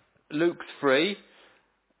Luke 3,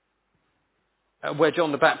 where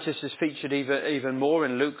John the Baptist is featured even more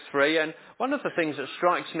in Luke 3. And one of the things that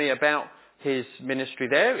strikes me about his ministry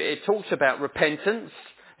there, it talks about repentance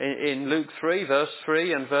in Luke 3, verse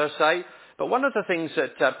 3 and verse 8. But one of the things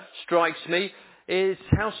that strikes me is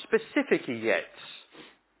how specific he gets.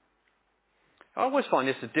 I always find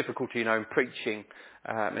this a difficulty, in preaching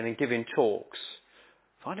and in giving talks.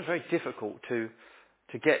 I find it very difficult to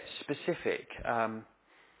get specific. I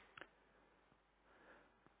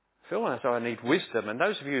feel as though I need wisdom, and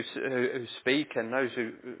those of you who speak and those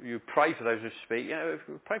who pray for those who speak,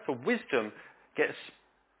 pray for wisdom.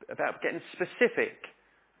 About getting specific.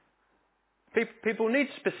 People need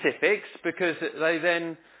specifics because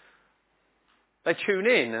they tune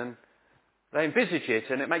in and they envisage it,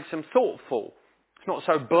 and it makes them thoughtful. It's not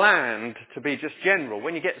so bland to be just general.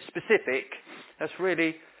 When you get specific, that's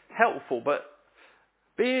really helpful. But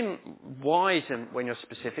being wise when you're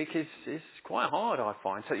specific is quite hard, I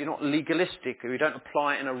find. So you're not legalistic, or you don't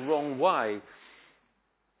apply it in a wrong way.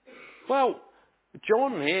 Well,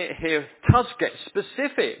 John here does get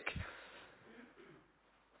specific.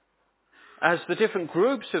 As the different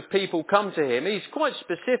groups of people come to him, he's quite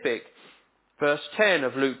specific. Verse 10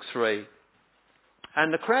 of Luke 3.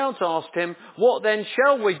 And the crowds asked him, "What then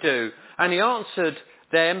shall we do?" And he answered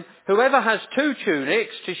them, "Whoever has 2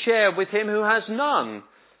 tunics, to share with him who has none.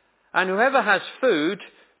 And whoever has food,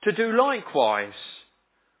 to do likewise."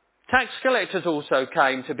 Tax collectors also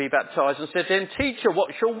came to be baptized and said to him, "Teacher,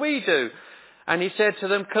 what shall we do?" And he said to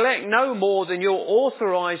them, "Collect no more than you're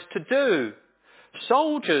authorized to do."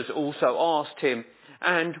 soldiers also asked him,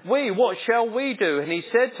 "And we, what shall we do?" And he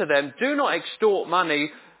said to them, "Do not extort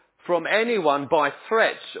money from anyone by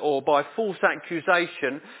threats or by false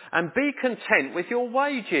accusation, and be content with your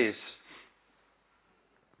wages."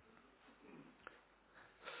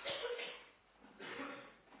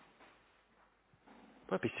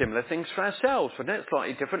 Would be similar things for ourselves, wouldn't it?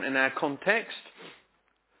 Slightly different in our context.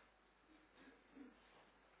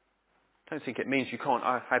 I don't think it means you can't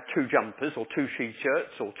have 2 jumpers or 2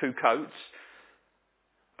 t-shirts or 2 coats.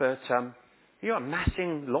 But you're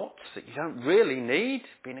amassing lots that you don't really need,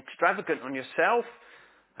 being extravagant on yourself,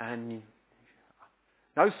 and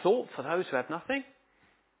no thought for those who have nothing.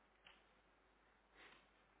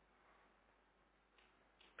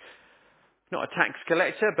 Not a tax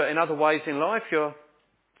collector, but in other ways in life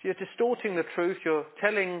you're distorting the truth, you're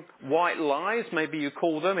telling white lies, maybe you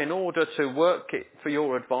call them, in order to work it for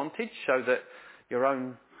your advantage so that your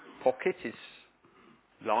own pocket is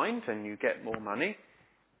lined and you get more money.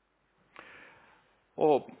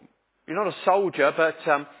 Or you're not a soldier, but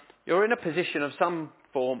you're in a position of some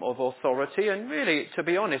form of authority, and really, to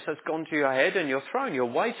be honest, that's gone to your head and you're throwing your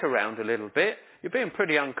weight around a little bit. You're being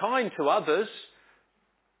pretty unkind to others.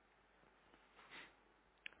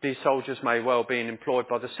 These soldiers may well be employed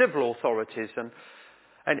by the civil authorities, and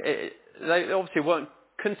they obviously weren't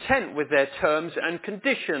content with their terms and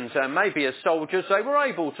conditions. And maybe as soldiers they were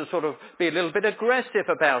able to sort of be a little bit aggressive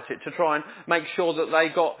about it to try and make sure that they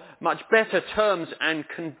got much better terms and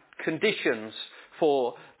conditions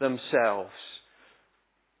for themselves.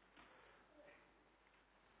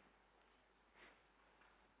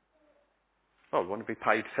 Well, we want to be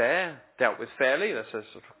paid fair, dealt with fairly. That's a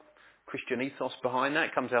sort of Christian ethos behind that.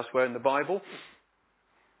 It comes elsewhere in the Bible.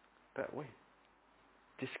 But we're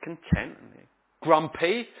discontent and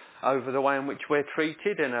grumpy over the way in which we're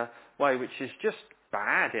treated, in a way which is just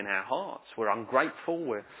bad in our hearts. We're ungrateful,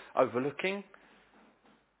 we're overlooking.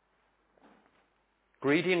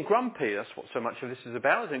 Greedy and grumpy, that's what so much of this is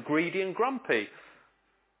about, isn't it? Greedy and grumpy.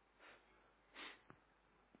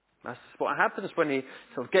 That's what happens when he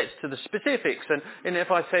sort of gets to the specifics. And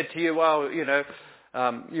if I said to you, well, you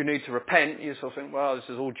need to repent, you sort of think, well, this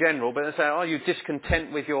is all general. But they say, are you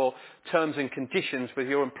discontent with your terms and conditions, with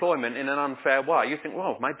your employment in an unfair way? You think,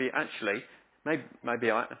 well, maybe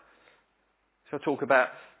I... So I talk about,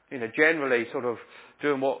 generally sort of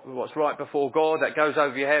doing what's right before God. That goes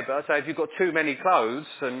over your head. But I say, if you've got too many clothes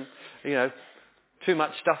and, too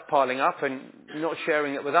much stuff piling up and you're not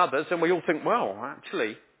sharing it with others, then we all think, well,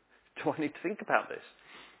 actually, do I need to think about this?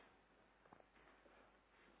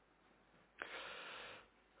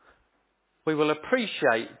 We will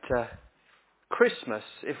appreciate Christmas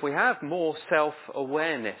if we have more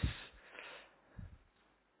self-awareness.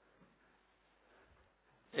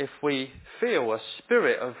 If we feel a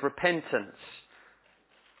spirit of repentance.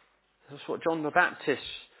 That's what John the Baptist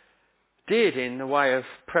did in the way of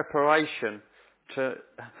preparation to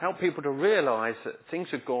help people to realise that things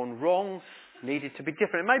had gone wrong, needed to be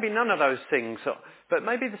different. Maybe none of those things, but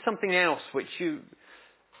maybe there's something else which you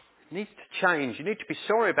need to change, you need to be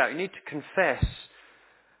sorry about, you need to confess.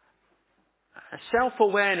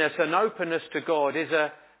 Self-awareness and openness to God is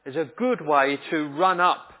a good way to run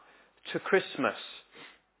up to Christmas.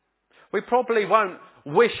 We probably won't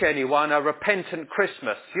wish anyone a repentant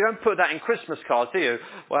Christmas. You don't put that in Christmas cards, do you?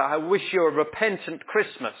 Well, I wish you a repentant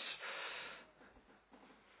Christmas.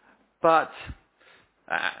 But,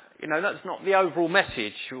 that's not the overall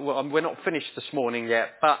message. We're not finished this morning yet,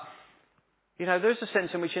 but there's a sense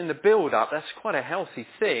in which in the build-up, that's quite a healthy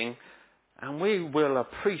thing, and we will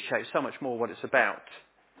appreciate so much more what it's about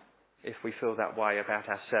if we feel that way about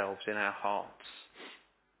ourselves in our hearts.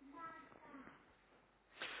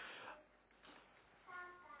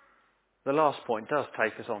 The last point does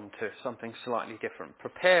take us on to something slightly different.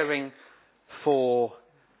 Preparing for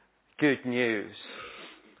good news.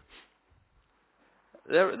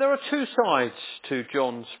 There are 2 sides to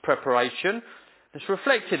John's preparation. It's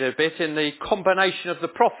reflected a bit in the combination of the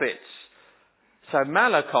prophets. So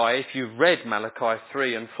Malachi, if you've read Malachi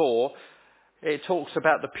 3 and 4, it talks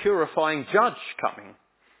about the purifying judge coming.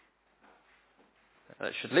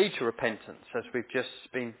 That should lead to repentance, as we've just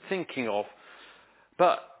been thinking of.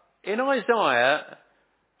 But in Isaiah,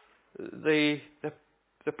 the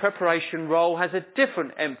preparation role has a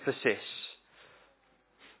different emphasis.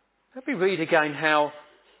 Let me read again how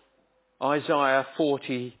Isaiah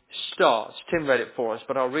 40 starts. Tim read it for us,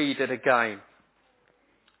 but I'll read it again.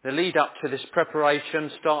 The lead up to this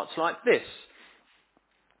preparation starts like this.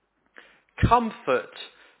 Comfort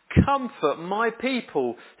my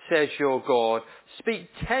people, says your God. Speak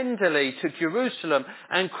tenderly to Jerusalem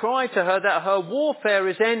and cry to her that her warfare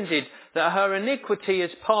is ended, that her iniquity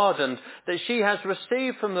is pardoned, that she has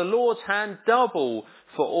received from the Lord's hand double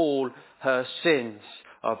for all her sins.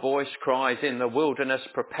 A voice cries in the wilderness,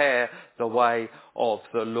 prepare the way of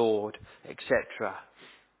the Lord, etc.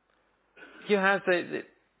 You have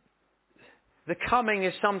the coming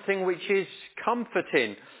is something which is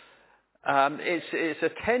comforting. It's a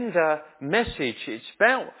tender message. It's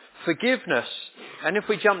about forgiveness. And if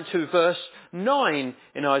we jump to verse 9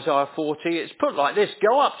 in Isaiah 40, it's put like this: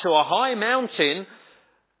 Go up to a high mountain,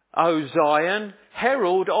 O Zion,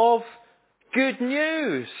 herald of good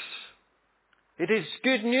news. It is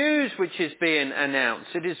good news which is being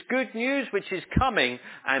announced. It is good news which is coming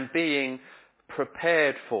and being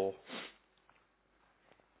prepared for.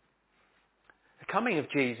 The coming of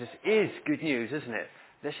Jesus is good news, isn't it?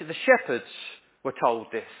 The shepherds were told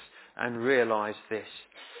this and realised this.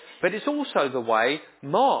 But it's also the way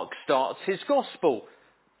Mark starts his gospel.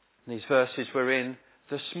 These verses we're in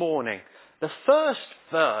this morning. The first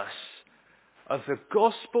verse of the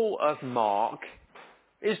Gospel of Mark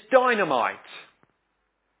is dynamite.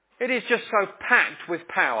 It is just so packed with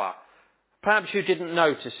power. Perhaps you didn't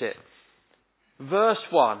notice it. Verse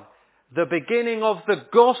 1. The beginning of the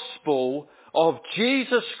gospel of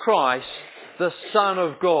Jesus Christ, the Son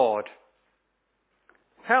of God.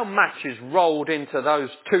 How much is rolled into those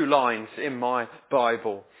two lines in my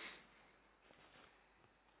Bible?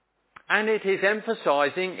 And it is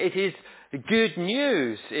emphasising, it is good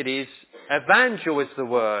news. It is evangel is the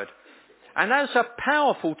word. And that's a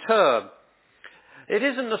powerful term. It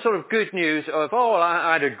isn't the sort of good news of,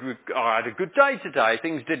 I had a good day today.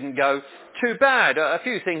 Things didn't go too bad. A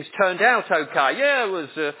few things turned out okay. Yeah,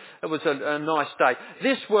 it was a nice day.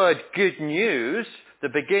 This word good news, the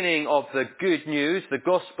beginning of the good news, the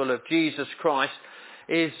gospel of Jesus Christ,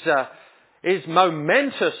 is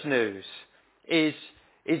momentous news, is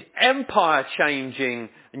empire-changing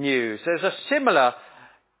news. There's a similar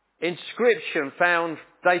inscription found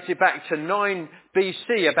dated back to 9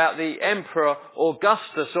 BC about the Emperor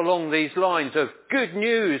Augustus along these lines of good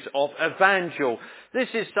news of evangel. This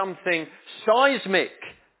is something seismic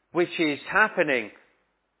which is happening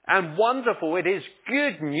and wonderful. It is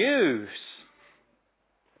good news.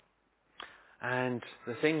 And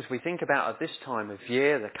the things we think about at this time of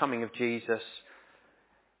year, the coming of Jesus,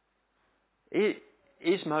 it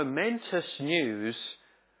is momentous news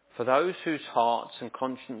for those whose hearts and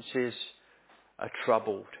consciences are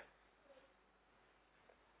troubled.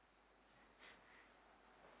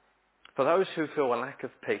 For those who feel a lack of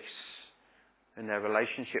peace in their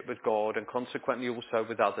relationship with God and consequently also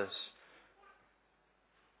with others.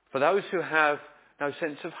 For those who have no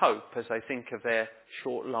sense of hope as they think of their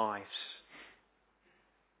short lives.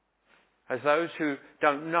 As those who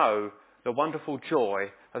don't know the wonderful joy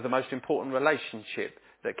of the most important relationship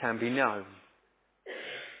that can be known.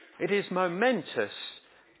 It is momentous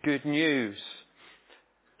good news.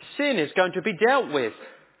 Sin is going to be dealt with.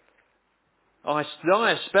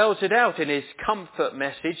 Isaiah spells it out in his comfort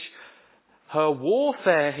message. Her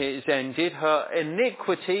warfare is ended, her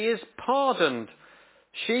iniquity is pardoned.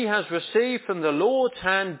 She has received from the Lord's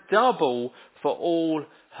hand double for all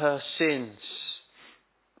her sins.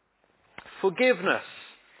 Forgiveness.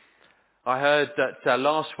 I heard that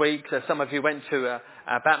last week some of you went to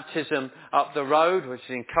a baptism up the road, which is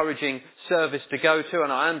an encouraging service to go to,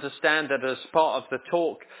 and I understand that as part of the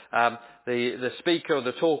talk, the speaker or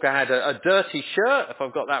the talker had a dirty shirt, if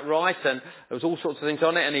I've got that right, and there was all sorts of things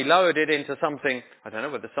on it, and he lowered it into something, I don't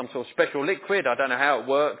know whether some sort of special liquid, I don't know how it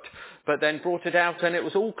worked, but then brought it out and it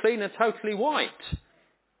was all clean and totally white.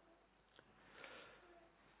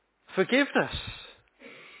 Forgiveness.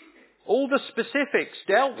 All the specifics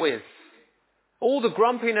dealt with. All the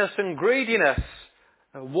grumpiness and greediness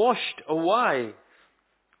washed away.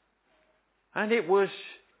 And it was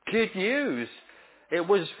good news. It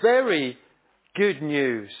was very good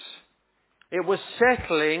news. It was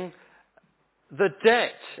settling the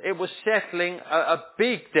debt. It was settling a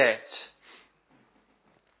big debt.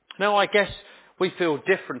 Now I guess we feel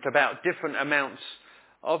different about different amounts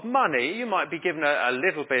of money. You might be given a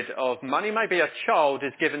little bit of money. Maybe a child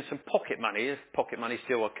is given some pocket money, if pocket money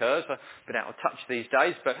still occurs. I've been out of touch these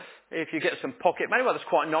days, but if you get some pocket money, well, that's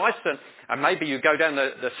quite nice. And maybe you go down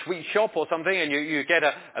the sweet shop or something and you get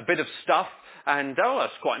a bit of stuff and,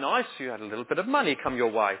 that's quite nice. You had a little bit of money come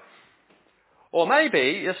your way. Or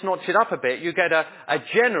maybe, just notch it up a bit, you get a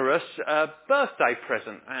generous birthday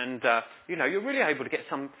present and, you're really able to get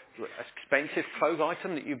some expensive clothes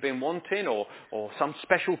item that you've been wanting or some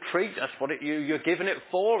special treat. That's what you're giving it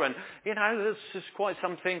for. And, this is quite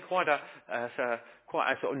something, quite a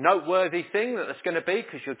sort of noteworthy thing that's going to be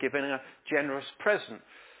because you're giving a generous present.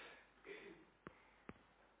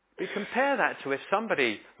 But compare that to if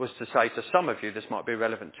somebody was to say to some of you, this might be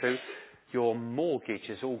relevant too, your mortgage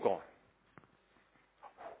is all gone.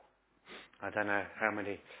 I don't know how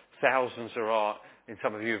many thousands there are in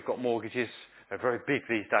some of you who've got mortgages. They're very big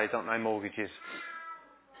these days, aren't they, mortgages?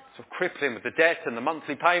 Sort of crippling with the debt and the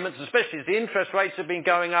monthly payments, especially as the interest rates have been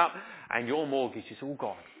going up, and your mortgage is all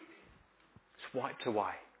gone. It's wiped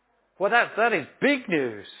away. Well, that is big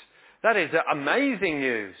news. That is amazing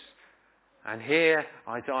news. And here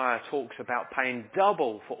Isaiah talks about paying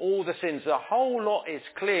double for all the sins. The whole lot is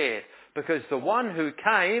cleared because the one who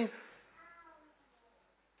came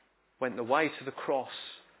went the way to the cross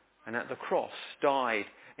and at the cross died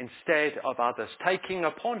instead of others, taking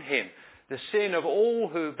upon him the sin of all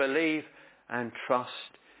who believe and trust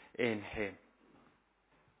in him.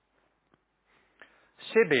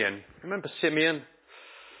 Simeon, remember Simeon?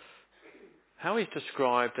 How he's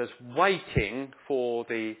described as waiting for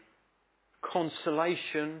the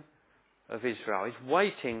consolation of Israel. He's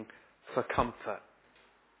waiting for comfort.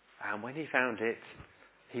 And when he found it,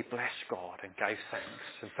 he blessed God and gave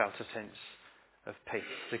thanks and felt a sense of peace.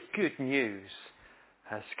 The good news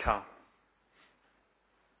has come.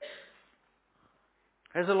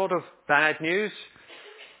 There's a lot of bad news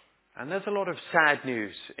and there's a lot of sad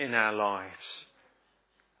news in our lives.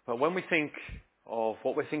 But when we think of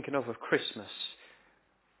what we're thinking of Christmas,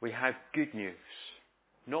 we have good news.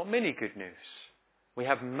 Not mini good news. We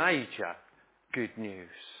have major good news.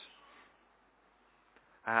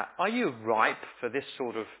 Are you ripe for this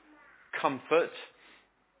sort of comfort?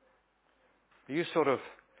 Are you sort of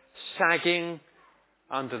sagging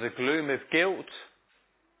under the gloom of guilt?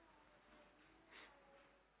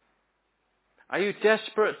 Are you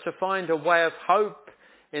desperate to find a way of hope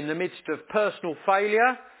in the midst of personal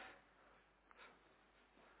failure?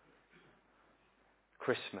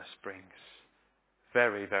 Christmas brings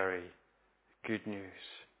very, very good news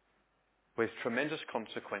with tremendous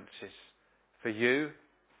consequences for you,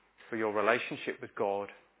 for your relationship with God,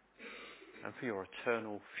 and for your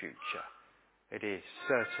eternal future. It is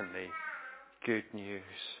certainly good news.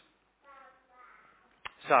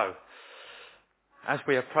 So, as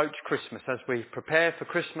we approach Christmas, as we prepare for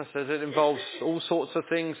Christmas, as it involves all sorts of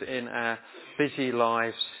things in our busy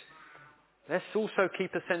lives, let's also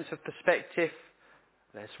keep a sense of perspective.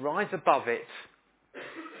 Let's rise above it.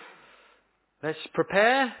 Let's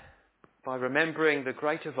prepare by remembering the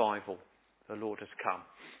great revival the Lord has come.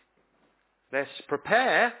 Let's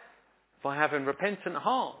prepare by having repentant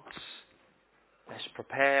hearts. Let's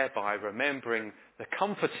prepare by remembering the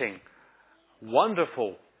comforting,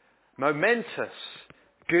 wonderful, momentous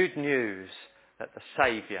good news that the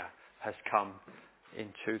Saviour has come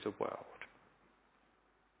into the world.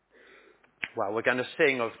 Well, we're going to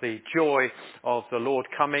sing of the joy of the Lord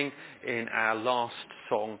coming in our last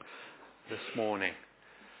song this morning.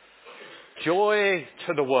 Joy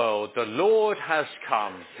to the world, the Lord has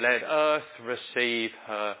come. Let earth receive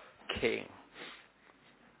her King.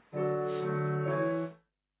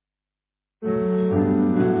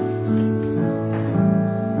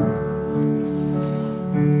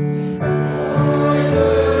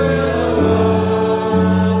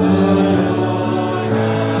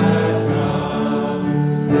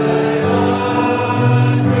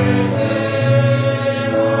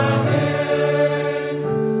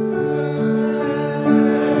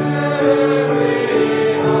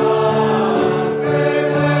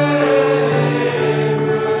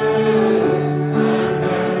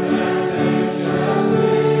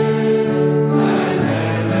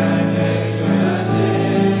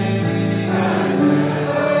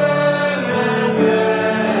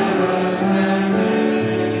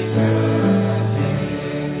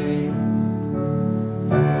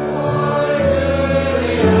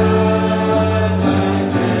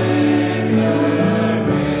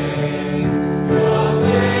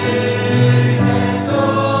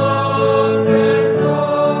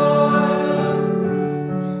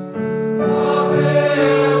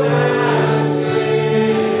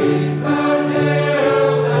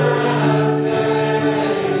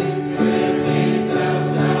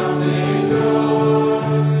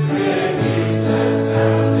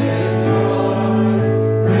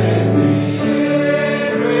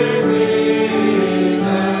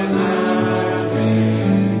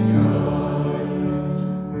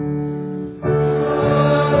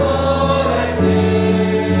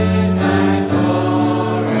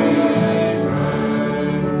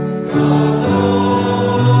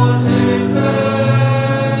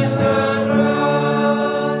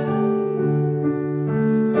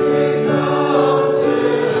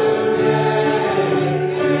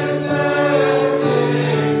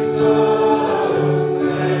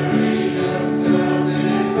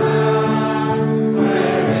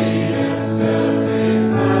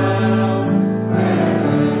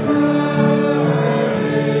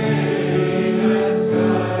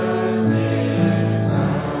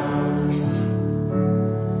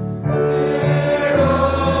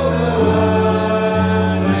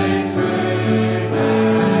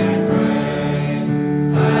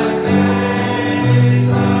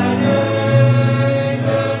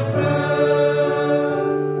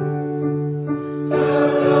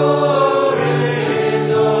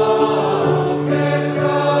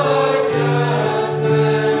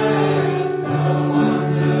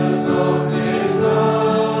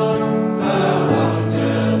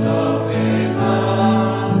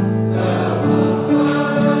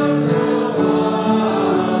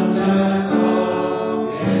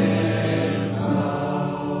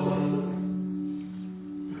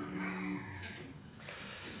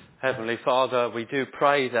 Heavenly Father, we do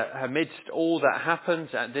pray that amidst all that happens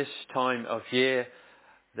at this time of year,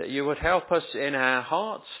 that you would help us in our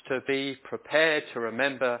hearts to be prepared to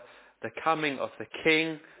remember the coming of the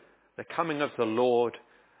King, the coming of the Lord,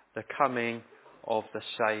 the coming of the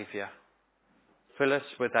Saviour. Fill us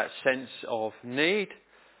with that sense of need,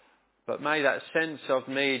 but may that sense of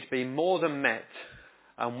need be more than met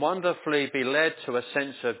and wonderfully be led to a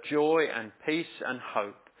sense of joy and peace and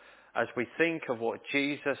hope as we think of what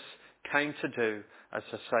Jesus came to do as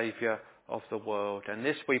the Saviour of the world. And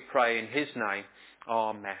this we pray in his name.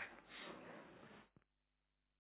 Amen.